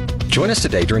Join us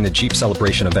today during the Jeep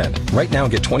Celebration event. Right now,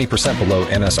 get 20% below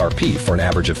MSRP for an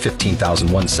average of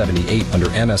 $15,178 under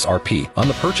MSRP on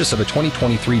the purchase of a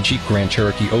 2023 Jeep Grand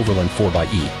Cherokee Overland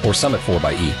 4xE or Summit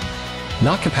 4xE.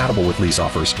 Not compatible with lease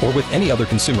offers or with any other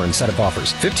consumer incentive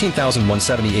offers.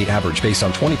 $15,178 average based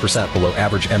on 20% below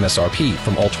average MSRP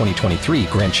from all 2023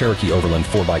 Grand Cherokee Overland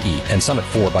 4xE and Summit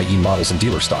 4xE models in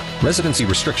dealer stock. Residency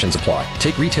restrictions apply.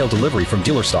 Take retail delivery from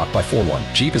dealer stock by 4/1.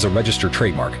 Jeep is a registered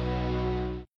trademark.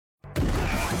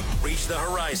 Reach the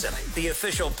Horizon, the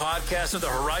official podcast of the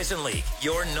Horizon League,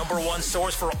 your number one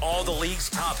source for all the league's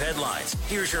top headlines.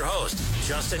 Here's your host,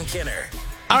 Justin Kinner.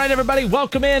 All right, everybody,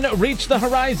 welcome in. Reach the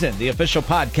Horizon, the official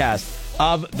podcast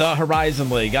of the Horizon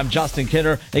League. I'm Justin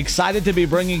Kinner, excited to be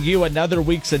bringing you another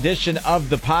week's edition of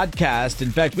the podcast. In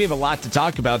fact, we have a lot to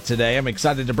talk about today. I'm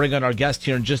excited to bring on our guest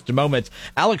here in just a moment,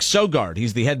 Alex Sogard.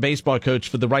 He's the head baseball coach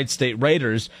for the Wright State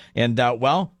Raiders. And,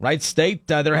 Wright State,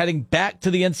 they're heading back to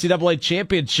the NCAA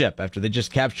championship after they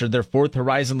just captured their fourth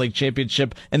Horizon League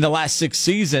championship in the last 6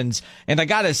 seasons. And I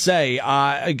got to say,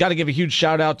 I got to give a huge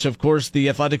shout out to, of course, the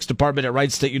athletics department at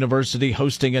Wright State University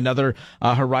hosting another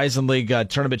Horizon League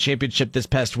tournament championship this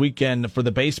past weekend for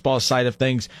the baseball side of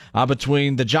things,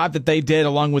 between the job that they did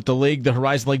along with the league, the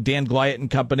Horizon League, Dan Glyett and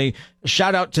company.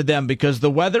 Shout out to them because the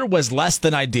weather was less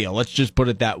than ideal. Let's just put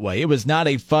it that way. It was not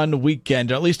a fun weekend,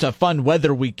 or at least a fun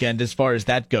weather weekend as far as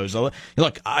that goes.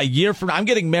 Look, a year from now, I'm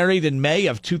getting married in May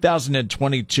of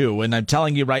 2022, and I'm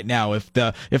telling you right now, if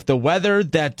the weather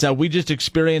that we just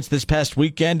experienced this past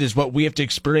weekend is what we have to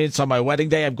experience on my wedding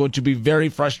day, I'm going to be very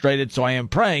frustrated. So I am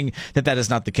praying that that is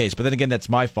not the case. But then again, that's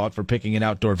my fault for picking an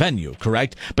outdoor venue,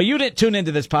 correct? But you didn't tune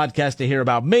into this podcast to hear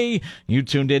about me. You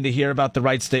tuned in to hear about the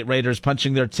Wright State Raiders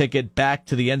punching their ticket back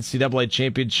to the NCAA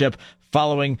championship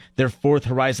following their fourth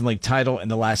Horizon League title in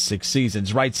the last 6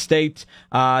 seasons. Wright State,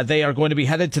 they are going to be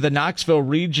headed to the Knoxville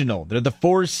Regional. They're the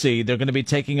 4 seed. They're going to be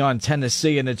taking on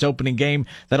Tennessee in its opening game.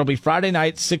 That'll be Friday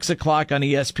night, 6 o'clock on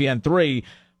ESPN3.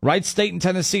 Wright State and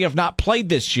Tennessee have not played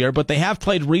this year, but they have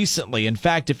played recently. In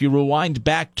fact, if you rewind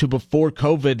back to before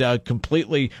COVID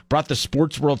completely brought the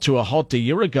sports world to a halt a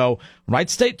year ago, Wright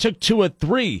State took 2 of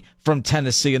 3 from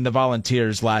Tennessee and the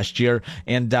Volunteers last year,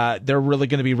 and they're really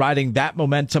going to be riding that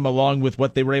momentum along with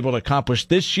what they were able to accomplish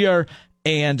this year,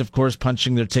 and, of course,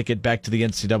 punching their ticket back to the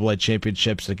NCAA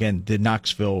championships, again, the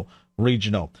Knoxville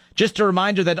Regional. Just a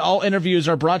reminder that all interviews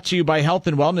are brought to you by health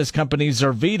and wellness company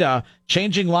Zurvita,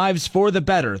 changing lives for the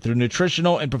better through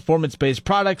nutritional and performance-based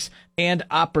products and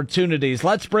opportunities.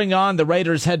 Let's bring on the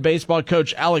Raiders head baseball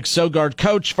coach, Alex Sogard.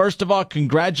 Coach, first of all,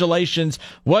 congratulations.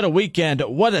 What a weekend.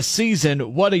 What a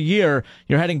season. What a year.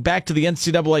 You're heading back to the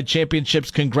NCAA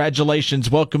championships. Congratulations.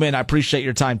 Welcome in. I appreciate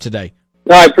your time today.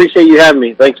 No, I appreciate you having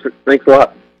me. Thanks a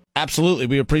lot. Absolutely.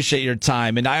 We appreciate your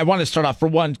time. And I want to start off, for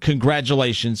one,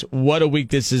 congratulations. What a week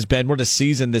this has been. What a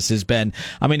season this has been.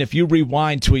 I mean, if you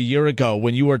rewind to a year ago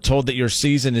when you were told that your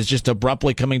season is just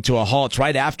abruptly coming to a halt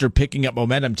right after picking up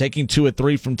momentum, taking 2 of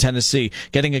 3 from Tennessee,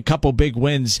 getting a couple big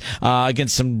wins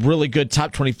against some really good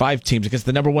top 25 teams, against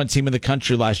the number 1 team in the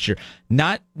country last year,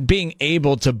 not being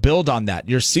able to build on that,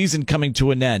 your season coming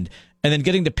to an end, and then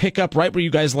getting to pick up right where you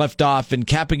guys left off and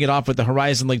capping it off with the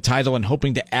Horizon League title and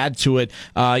hoping to add to it,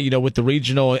 with the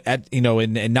regional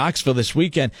in Knoxville this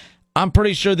weekend. I'm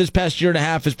pretty sure this past year and a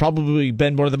half has probably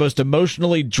been one of the most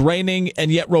emotionally draining and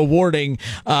yet rewarding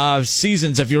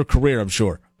seasons of your career, I'm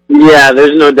sure. Yeah,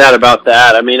 there's no doubt about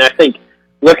that. I mean, I think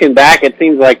looking back, it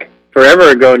seems like forever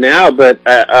ago now, but,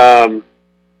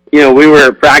 we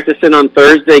were practicing on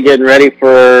Thursday getting ready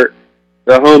for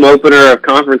the home opener of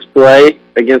conference play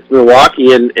against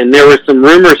Milwaukee, and there was some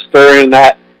rumors stirring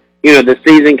that, the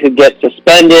season could get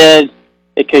suspended,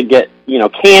 it could get,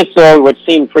 canceled, which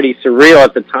seemed pretty surreal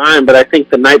at the time, but I think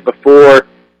the night before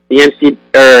the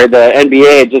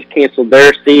NBA had just canceled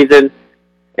their season,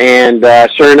 and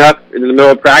sure enough, in the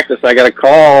middle of practice, I got a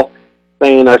call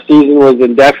saying our season was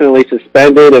indefinitely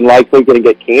suspended and likely going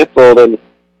to get canceled, and,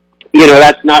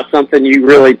 that's not something you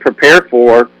really prepare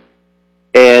for.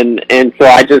 And so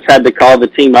I just had to call the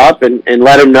team up and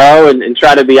let them know and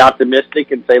try to be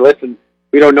optimistic and say, listen,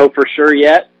 we don't know for sure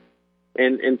yet.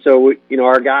 And so,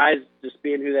 our guys, just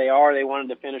being who they are, they wanted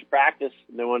to finish practice.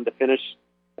 And they wanted to finish,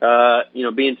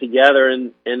 being together.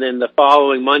 And then the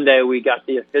following Monday, we got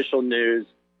the official news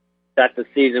that the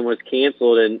season was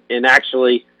canceled. And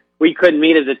actually, we couldn't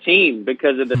meet as a team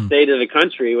because of the state of the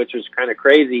country, which was kind of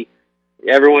crazy.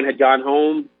 Everyone had gone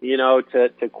home,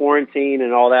 to quarantine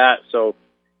and all that. So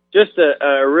just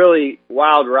a really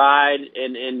wild ride.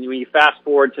 And when you fast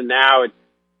forward to now, it's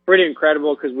pretty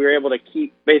incredible because we were able to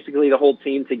keep basically the whole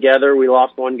team together. We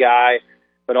lost one guy,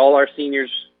 but all our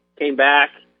seniors came back.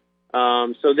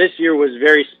 So this year was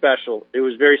very special. It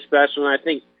was very special, and I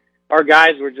think our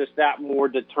guys were just that more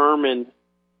determined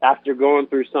after going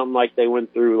through something like they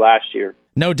went through last year.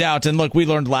 No doubt. And look, we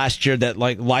learned last year that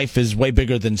like life is way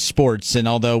bigger than sports. And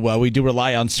although we do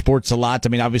rely on sports a lot, I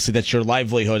mean, obviously that's your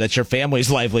livelihood, that's your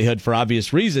family's livelihood for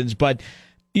obvious reasons. But,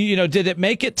 did it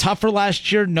make it tougher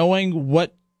last year knowing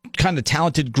what kind of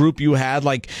talented group you had?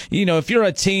 Like, if you're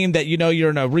a team that, you're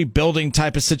in a rebuilding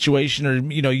type of situation, or,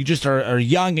 you just are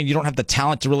young and you don't have the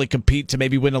talent to really compete to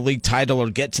maybe win a league title or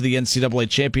get to the NCAA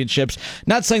championships.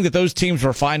 Not saying that those teams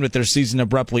were fine with their season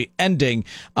abruptly ending.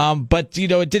 But,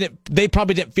 they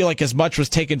probably didn't feel like as much was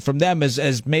taken from them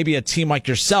as maybe a team like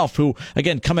yourself, who,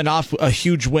 again, coming off a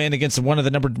huge win against one of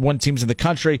the number one teams in the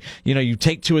country. You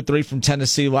take 2 or 3 from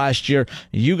Tennessee last year.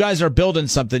 You guys are building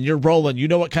something. You're rolling. You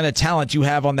know what kind of talent you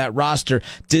have on that roster.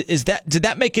 Did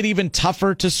that make it even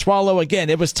tougher to swallow? Again,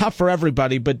 it was tough for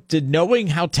everybody, but did knowing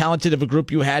how talented of a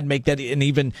group you had make that an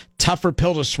even tougher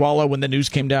pill to swallow when the news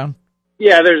came down?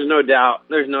 Yeah, there's no doubt.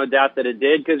 There's no doubt that it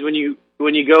did, because when you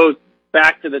go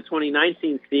back to the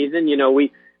 2019 season,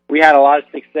 we had a lot of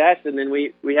success, and then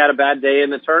we had a bad day in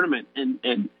the tournament,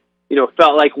 and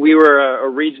felt like we were a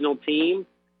regional team,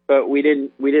 but we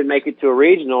didn't make it to a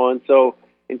regional, and so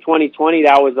in 2020,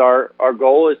 that was our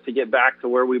goal, is to get back to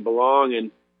where we belong.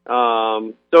 And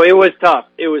so it was tough.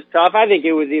 It was tough. I think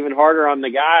it was even harder on the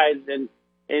guys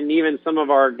and even some of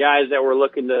our guys that were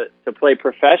looking to play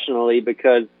professionally,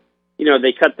 because,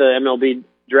 they cut the MLB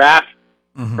draft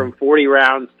from 40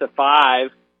 rounds to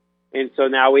 5. And so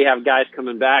now we have guys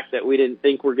coming back that we didn't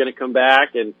think were going to come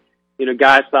back. And,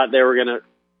 guys thought they were going to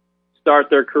start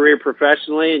their career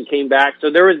professionally and came back.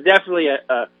 So there was definitely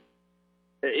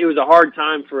it was a hard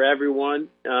time for everyone,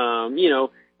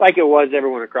 like it was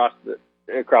everyone across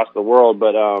the world.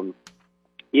 But,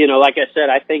 like I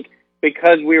said, I think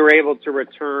because we were able to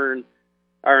return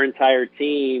our entire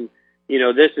team,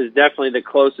 this is definitely the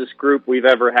closest group we've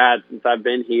ever had since I've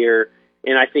been here.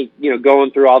 And I think,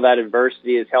 going through all that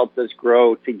adversity has helped us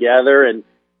grow together. And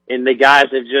the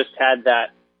guys have just had that,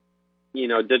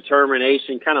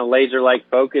 determination, kind of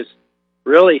laser-like focus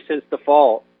really since the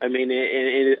fall. I mean,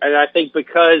 and I think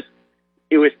because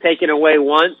it was taken away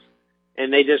once,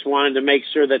 and they just wanted to make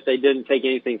sure that they didn't take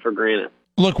anything for granted.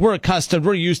 Look, we're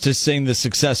used to seeing the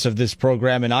success of this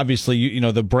program, and obviously,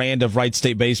 the brand of Wright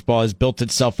State baseball has built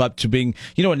itself up to being,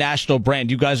 a national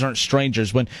brand. You guys aren't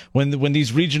strangers. When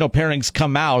these regional pairings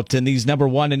come out and these number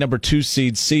 1 and number 2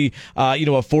 seeds see,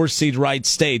 a 4 seed Wright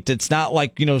State, it's not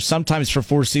like, sometimes for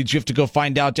 4 seeds you have to go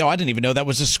find out, I didn't even know that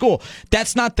was a school.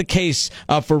 That's not the case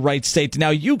for Wright State. Now,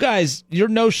 you guys, you're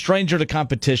no stranger to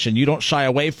competition. You don't shy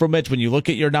away from it. When you look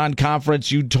at your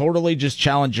non-conference, you totally just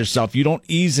challenge yourself. You don't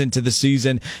ease into the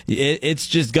season. It's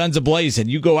just guns a-blazing.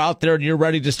 You go out there and you're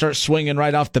ready to start swinging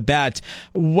right off the bat.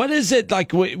 What is it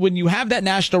like when you have that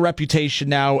national reputation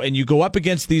now and you go up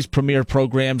against these premier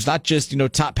programs, not just,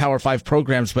 top Power 5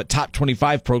 programs, but top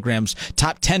 25 programs,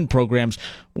 top 10 programs?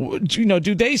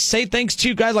 Do they say things to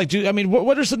you guys?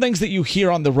 What are some things that you hear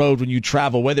on the road when you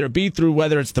travel, whether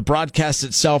it's the broadcast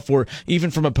itself or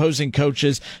even from opposing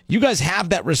coaches? You guys have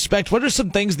that respect. What are some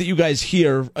things that you guys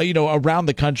hear, around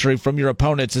the country from your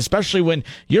opponents, especially when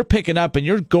you're picking up and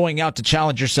you're going out to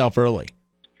challenge yourself early?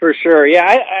 For sure.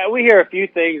 Yeah. We hear a few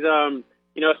things. Some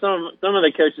of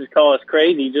the coaches call us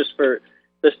crazy just for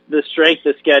the strength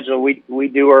of schedule we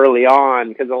do early on,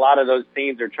 because a lot of those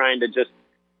teams are trying to just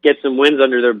get some wins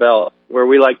under their belt, where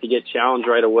we like to get challenged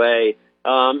right away.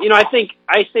 I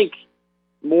think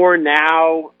more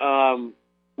now,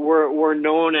 we're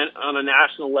known on a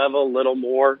national level a little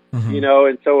more,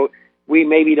 and so we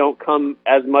maybe don't come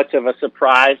as much of a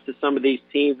surprise to some of these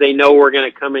teams. They know we're going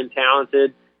to come in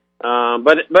talented.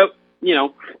 But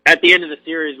at the end of the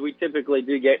series, we typically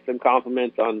do get some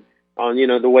compliments on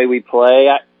the way we play.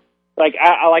 I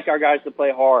like our guys to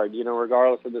play hard,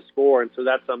 regardless of the score. And so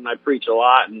that's something I preach a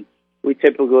lot, and we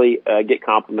typically get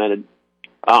complimented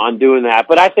on doing that.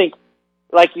 But I think,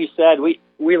 like you said,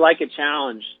 we like a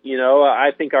challenge.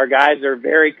 I think our guys are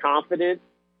very confident,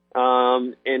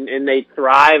 and they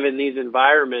thrive in these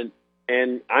environments,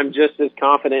 and I'm just as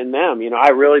confident in them. I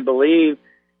really believe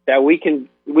that we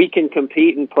can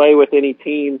compete and play with any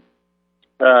team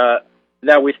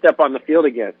that we step on the field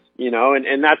against,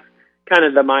 and that's kind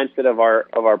of the mindset of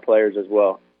our players as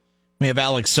well. We have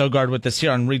Alex Sogard with us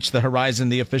here on Reach the Horizon,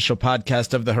 the official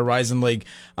podcast of the Horizon League.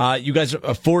 You guys are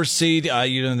a 4 seed.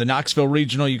 You're in the Knoxville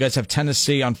Regional. You guys have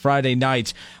Tennessee on Friday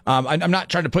night. I'm not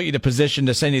trying to put you in a position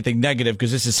to say anything negative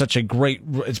because this is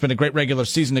it's been a great regular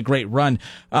season, a great run.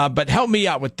 But help me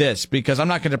out with this because I'm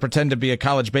not going to pretend to be a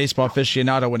college baseball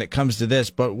aficionado when it comes to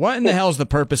this. But what in the hell is the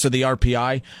purpose of the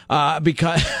RPI?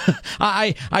 Because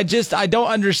I don't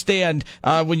understand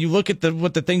when you look at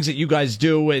what the things that you guys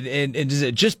do and is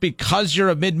it just because you're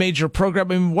a mid-major program?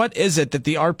 I mean, what is it that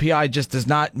the RPI just does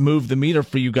not move the meter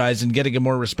for you guys in getting a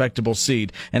more respectable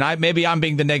seed? And maybe I'm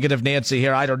being the negative Nancy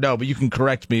here. I don't know, but you can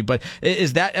correct me. But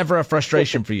is that ever a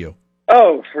frustration for you?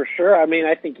 Oh, for sure. I mean,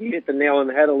 I think you hit the nail on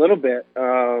the head a little bit.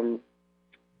 I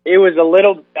was a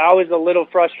little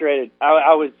frustrated.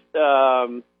 I was,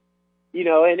 and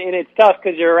it's tough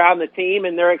because you're around the team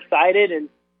and they're excited.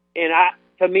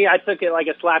 To me, I took it like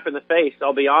a slap in the face.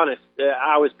 I'll be honest.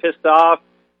 I was pissed off.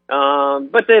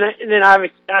 But then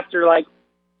after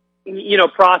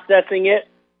processing it,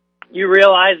 you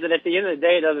realize that at the end of the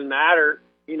day, it doesn't matter.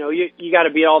 You got to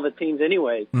beat all the teams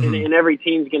anyways, and every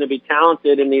team's going to be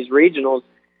talented in these regionals.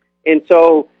 And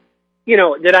so,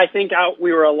 did I think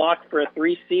we were a lock for a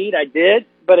 3 seed? I did,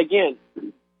 but again,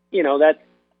 that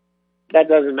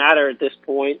doesn't matter at this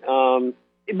point.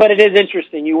 But it is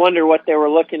interesting. You wonder what they were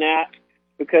looking at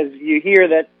because you hear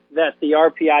that the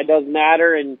RPI does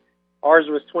matter and ours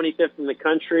was 25th in the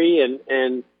country,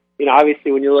 and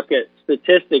obviously when you look at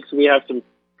statistics, we have some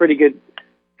pretty good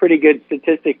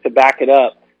statistics to back it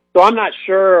up. So I'm not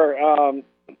sure.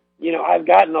 I've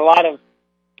gotten a lot of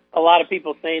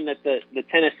people saying that the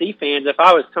Tennessee fans, if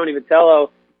I was Tony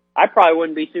Vitello, I probably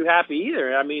wouldn't be too happy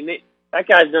either. I mean, that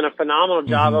guy's done a phenomenal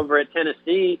job over at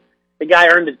Tennessee. The guy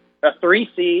earned a 3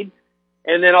 seed,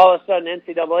 and then all of a sudden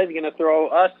NCAA is going to throw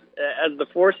us as the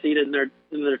 4 seed in their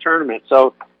tournament.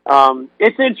 So.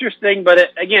 It's interesting, but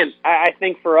again, I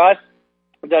think for us,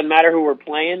 it doesn't matter who we're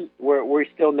playing. We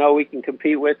still know we can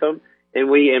compete with them, and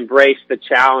we embrace the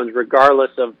challenge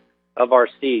regardless of our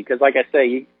seed. Because, like I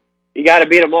say, you got to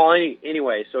beat them all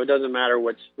anyway, so it doesn't matter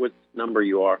which number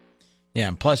you are. Yeah,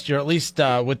 and plus you're at least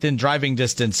within driving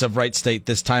distance of Wright State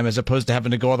this time as opposed to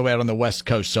having to go all the way out on the West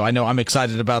Coast. So I know I'm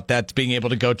excited about that, being able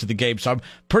to go to the game. So I'm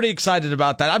pretty excited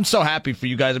about that. I'm so happy for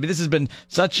you guys. I mean, this has been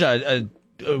such a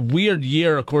weird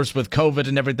year, of course, with COVID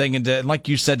and everything, and like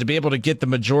you said, to be able to get the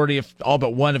majority of all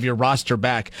but one of your roster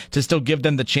back to still give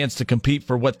them the chance to compete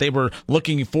for what they were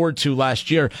looking forward to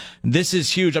last year. This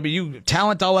is huge. I mean, you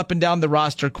talent all up and down the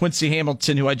roster. Quincy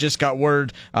Hamilton, who I just got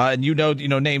word, and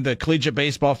named the collegiate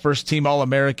baseball first team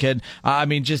All-American. I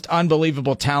mean, just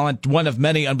unbelievable talent. One of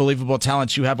many unbelievable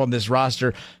talents you have on this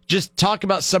roster. Just talk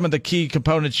about some of the key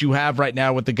components you have right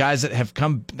now with the guys that have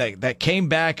that came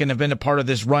back and have been a part of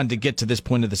this run to get to this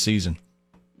point of the season.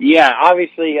 Yeah,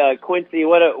 obviously, Quincy,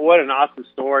 what an awesome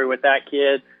story with that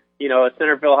kid. A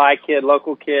Centerville High kid,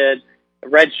 local kid,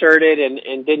 redshirted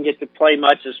and didn't get to play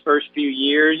much his first few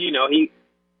years.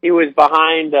 He was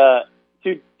behind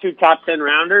two top 10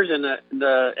 rounders and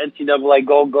the NCAA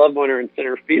Gold Glove winner in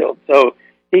center field. So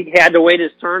he had to wait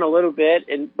his turn a little bit,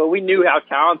 but we knew how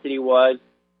talented he was.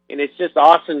 And it's just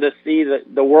awesome to see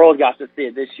that the world got to see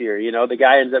it this year. The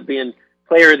guy ends up being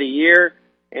player of the year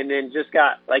and then just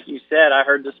got, like you said, I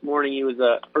heard this morning he was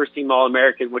a first-team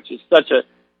All-American, which is such a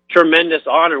tremendous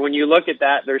honor. When you look at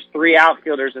that, there's 3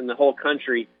 outfielders in the whole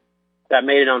country that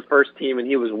made it on first team, and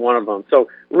he was one of them. So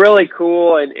really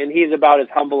cool, and he's about as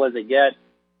humble as it gets.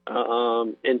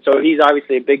 And so he's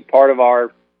obviously a big part of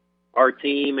our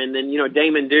team. And then,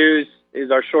 Damon Dews is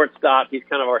our shortstop. He's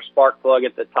kind of our spark plug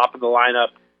at the top of the lineup.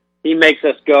 He makes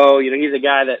us go. He's a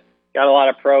guy that got a lot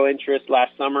of pro interest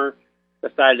last summer,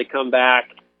 decided to come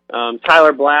back.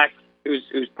 Tyler Black,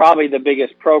 who's probably the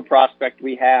biggest pro prospect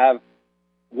we have,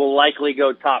 will likely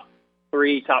go top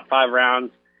 3, top 5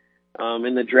 rounds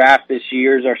in the draft this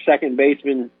year. Is our second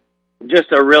baseman,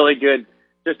 just a really good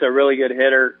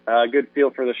hitter, good feel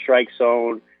for the strike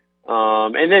zone.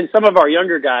 And then some of our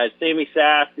younger guys, Sammy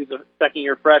Sass, who's a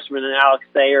second-year freshman, and Alex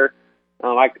Thayer.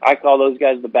 I call those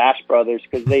guys the Bash Brothers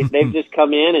because they've just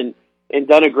come in and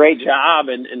done a great job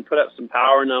and put up some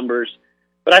power numbers.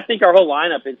 But I think our whole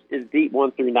lineup is deep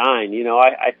 1 through 9.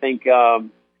 I think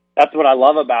that's what I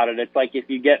love about it. It's like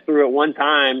if you get through it one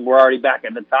time, we're already back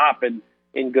at the top,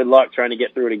 and good luck trying to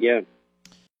get through it again.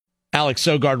 Alex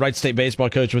Sogard, Wright State baseball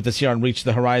coach, with us here on Reach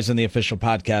the Horizon, the official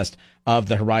podcast of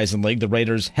the Horizon League. The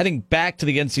Raiders heading back to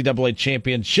the NCAA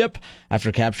championship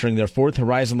after capturing their fourth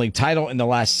Horizon League title in the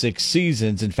last 6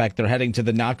 seasons. In fact, they're heading to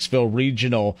the Knoxville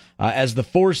Regional as the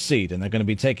 4th seed, and they're going to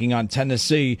be taking on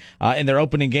Tennessee in their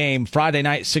opening game Friday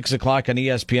night, 6 o'clock on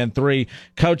ESPN3.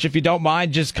 Coach, if you don't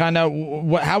mind, just kind of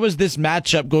how is this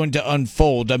matchup going to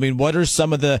unfold? I mean, what are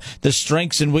some of the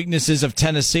strengths and weaknesses of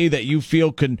Tennessee that you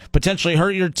feel could potentially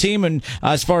hurt your team, and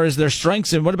as far as their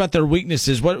strengths, and what about their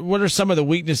weaknesses? What are some of the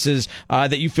weaknesses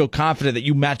that you feel confident that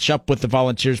you match up with the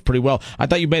Volunteers pretty well? I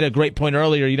thought you made a great point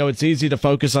earlier. You know, it's easy to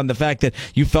focus on the fact that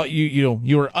you felt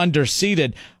you were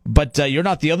underseeded, but you're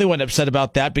not the only one upset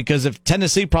about that, because if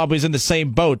Tennessee probably is in the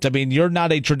same boat, I mean, you're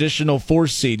not a traditional 4th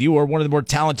seed. You are one of the more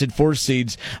talented 4th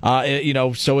seeds.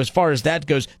 So as far as that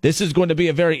goes, this is going to be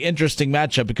a very interesting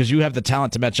matchup because you have the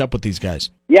talent to match up with these guys.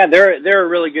 Yeah, they're a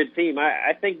really good team.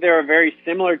 I think they're a very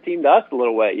similar team to us a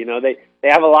little way. You know, they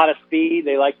have a lot of speed.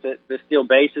 They like to steal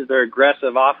bases. They're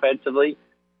aggressive offensively.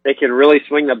 They can really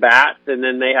swing the bats, and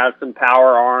then they have some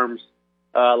power arms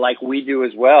like we do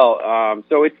as well.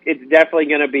 So it's definitely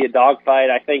going to be a dogfight.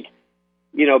 I think,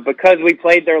 you know, because we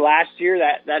played there last year,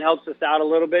 that helps us out a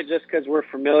little bit just because we're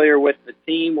familiar with the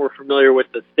team, we're familiar with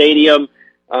the stadium.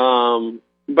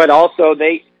 But also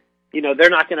they're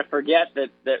not going to forget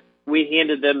that we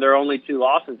handed them their only 2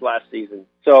 losses last season.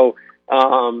 So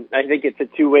I think it's a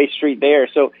two-way street there.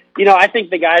 So, you know, I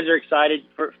think the guys are excited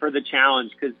for the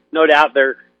challenge because no doubt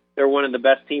they're one of the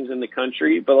best teams in the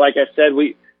country. But like I said,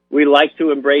 we like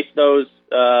to embrace those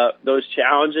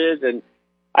challenges. And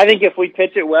I think if we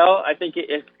pitch it well, I think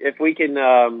if we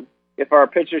can, if our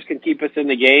pitchers can keep us in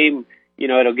the game, you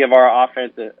know, it'll give our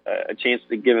offense a chance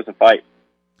to give us a fight.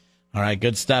 All right,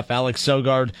 good stuff. Alex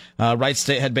Sogard, Wright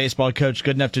State head baseball coach,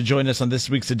 good enough to join us on this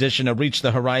week's edition of Reach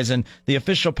the Horizon, the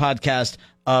official podcast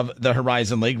of the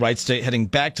Horizon League. Wright State heading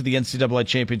back to the NCAA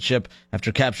championship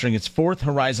after capturing its 4th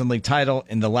Horizon League title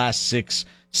in the last 6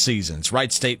 seasons.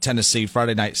 Wright State, Tennessee,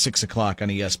 Friday night, 6 o'clock on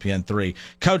ESPN3.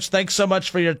 Coach, thanks so much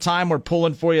for your time. We're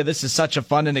pulling for you. This is such a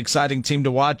fun and exciting team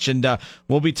to watch, and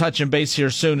we'll be touching base here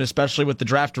soon, especially with the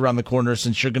draft around the corner,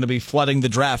 since you're going to be flooding the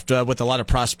draft with a lot of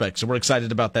prospects. So we're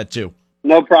excited about that too.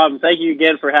 No problem. Thank you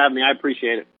again for having me. I appreciate it.